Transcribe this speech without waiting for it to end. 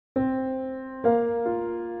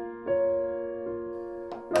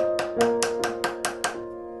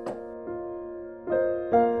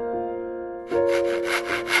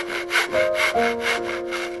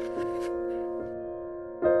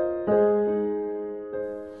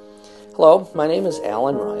Hello, my name is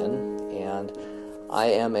Alan Ryan, and I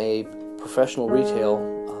am a professional retail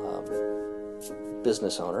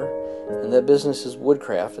business owner, and that business is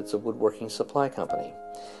Woodcraft. It's a woodworking supply company.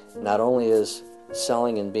 Not only is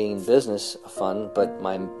selling and being in business fun, but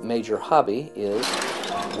my major hobby is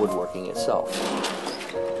woodworking itself.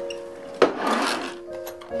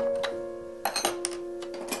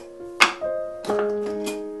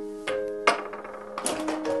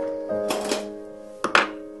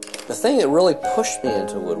 The thing that really pushed me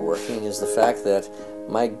into woodworking is the fact that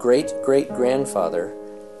my great-great-grandfather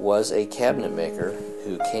was a cabinet maker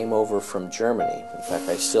who came over from Germany. In fact,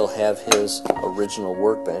 I still have his original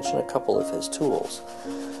workbench and a couple of his tools.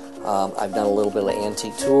 I've done a little bit of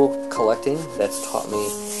antique tool collecting. That's taught me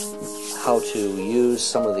how to use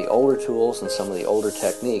some of the older tools and some of the older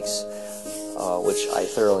techniques, which I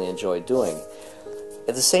thoroughly enjoyed doing.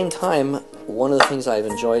 At the same time, one of the things I've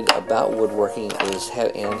enjoyed about woodworking is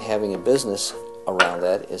and having a business around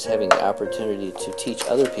that is having the opportunity to teach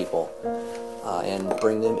other people and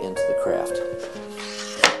bring them into the craft.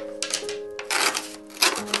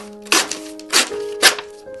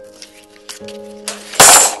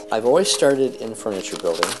 I've always started in furniture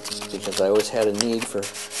building because I always had a need for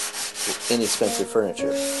inexpensive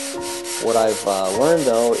furniture. What I've learned,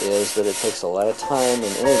 though, is that it takes a lot of time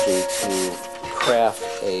and energy to craft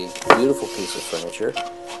a beautiful piece of furniture,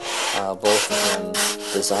 both in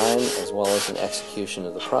design as well as in execution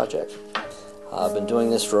of the project. I've been doing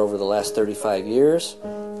this for over the last 35 years,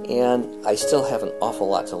 and I still have an awful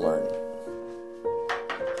lot to learn.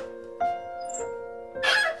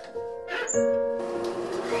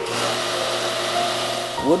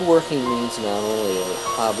 Woodworking means not only a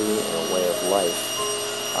hobby and a way of life.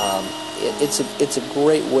 It's a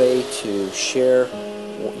great way to share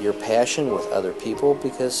your passion with other people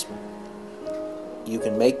because you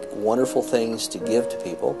can make wonderful things to give to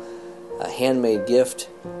people. A handmade gift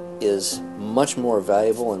is much more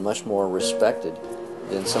valuable and much more respected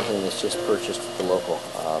than something that's just purchased at the local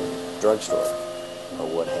drugstore or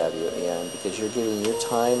what have you, and because you're giving your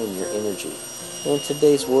time and your energy. In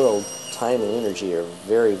today's world, time and energy are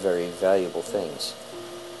very, very valuable things.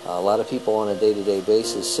 A lot of people on a day-to-day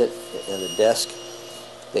basis sit at a desk,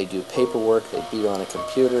 they do paperwork, they beat on a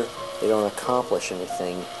computer, they don't accomplish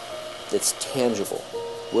anything that's tangible.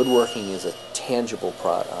 Woodworking is a tangible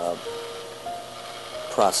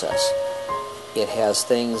process. It has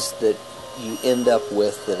things that you end up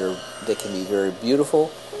with that can be very beautiful,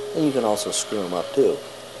 and you can also screw them up too.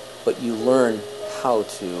 But you learn how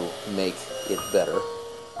to make it better,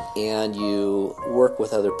 and you work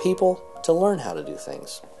with other people to learn how to do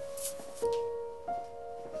things.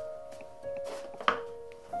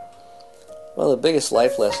 One of the biggest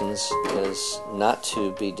life lessons is not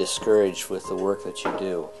to be discouraged with the work that you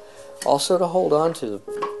do. Also to hold on to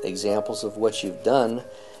examples of what you've done,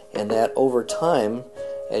 and that over time,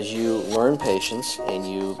 as you learn patience and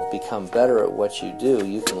you become better at what you do,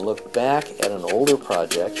 you can look back at an older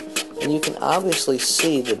project and you can obviously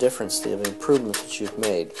see the difference, the improvements that you've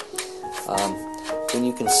made. When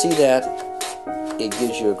you can see that, it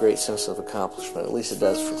gives you a great sense of accomplishment. At least it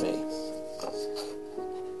does for me.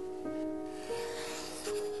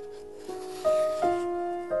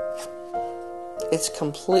 It's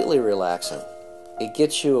completely relaxing. It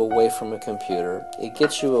gets you away from a computer. It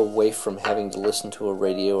gets you away from having to listen to a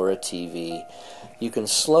radio or a TV. You can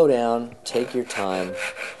slow down, take your time,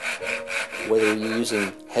 whether you're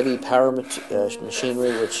using heavy power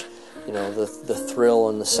machinery, which, you know, the thrill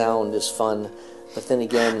and the sound is fun, but then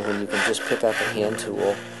again, when you can just pick up a hand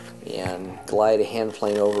tool and glide a hand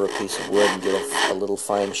plane over a piece of wood and get a little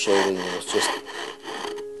fine shading, and it just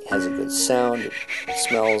has a good sound, it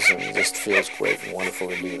smells, and it just feels great and wonderful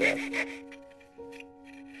to do that.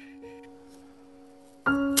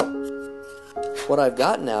 What I've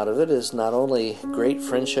gotten out of it is not only great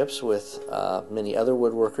friendships with many other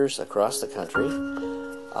woodworkers across the country.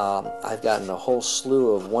 I've gotten a whole slew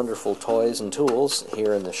of wonderful toys and tools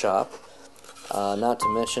here in the shop, not to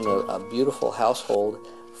mention a beautiful household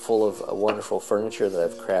full of wonderful furniture that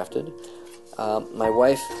I've crafted. My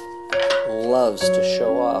wife loves to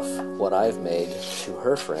show off what I've made to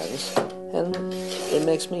her friends, and it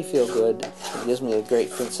makes me feel good. It gives me a great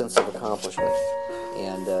sense of accomplishment,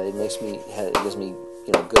 and it gives me,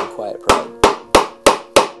 you know, good, quiet pride.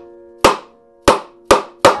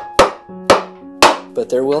 But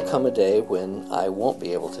there will come a day when I won't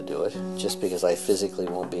be able to do it, just because I physically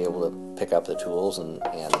won't be able to pick up the tools and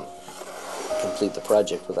complete the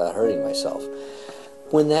project without hurting myself.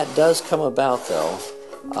 When that does come about, though,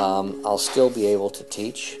 I'll still be able to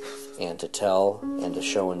teach and to tell and to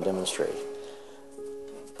show and demonstrate.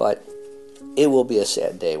 But it will be a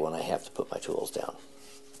sad day when I have to put my tools down.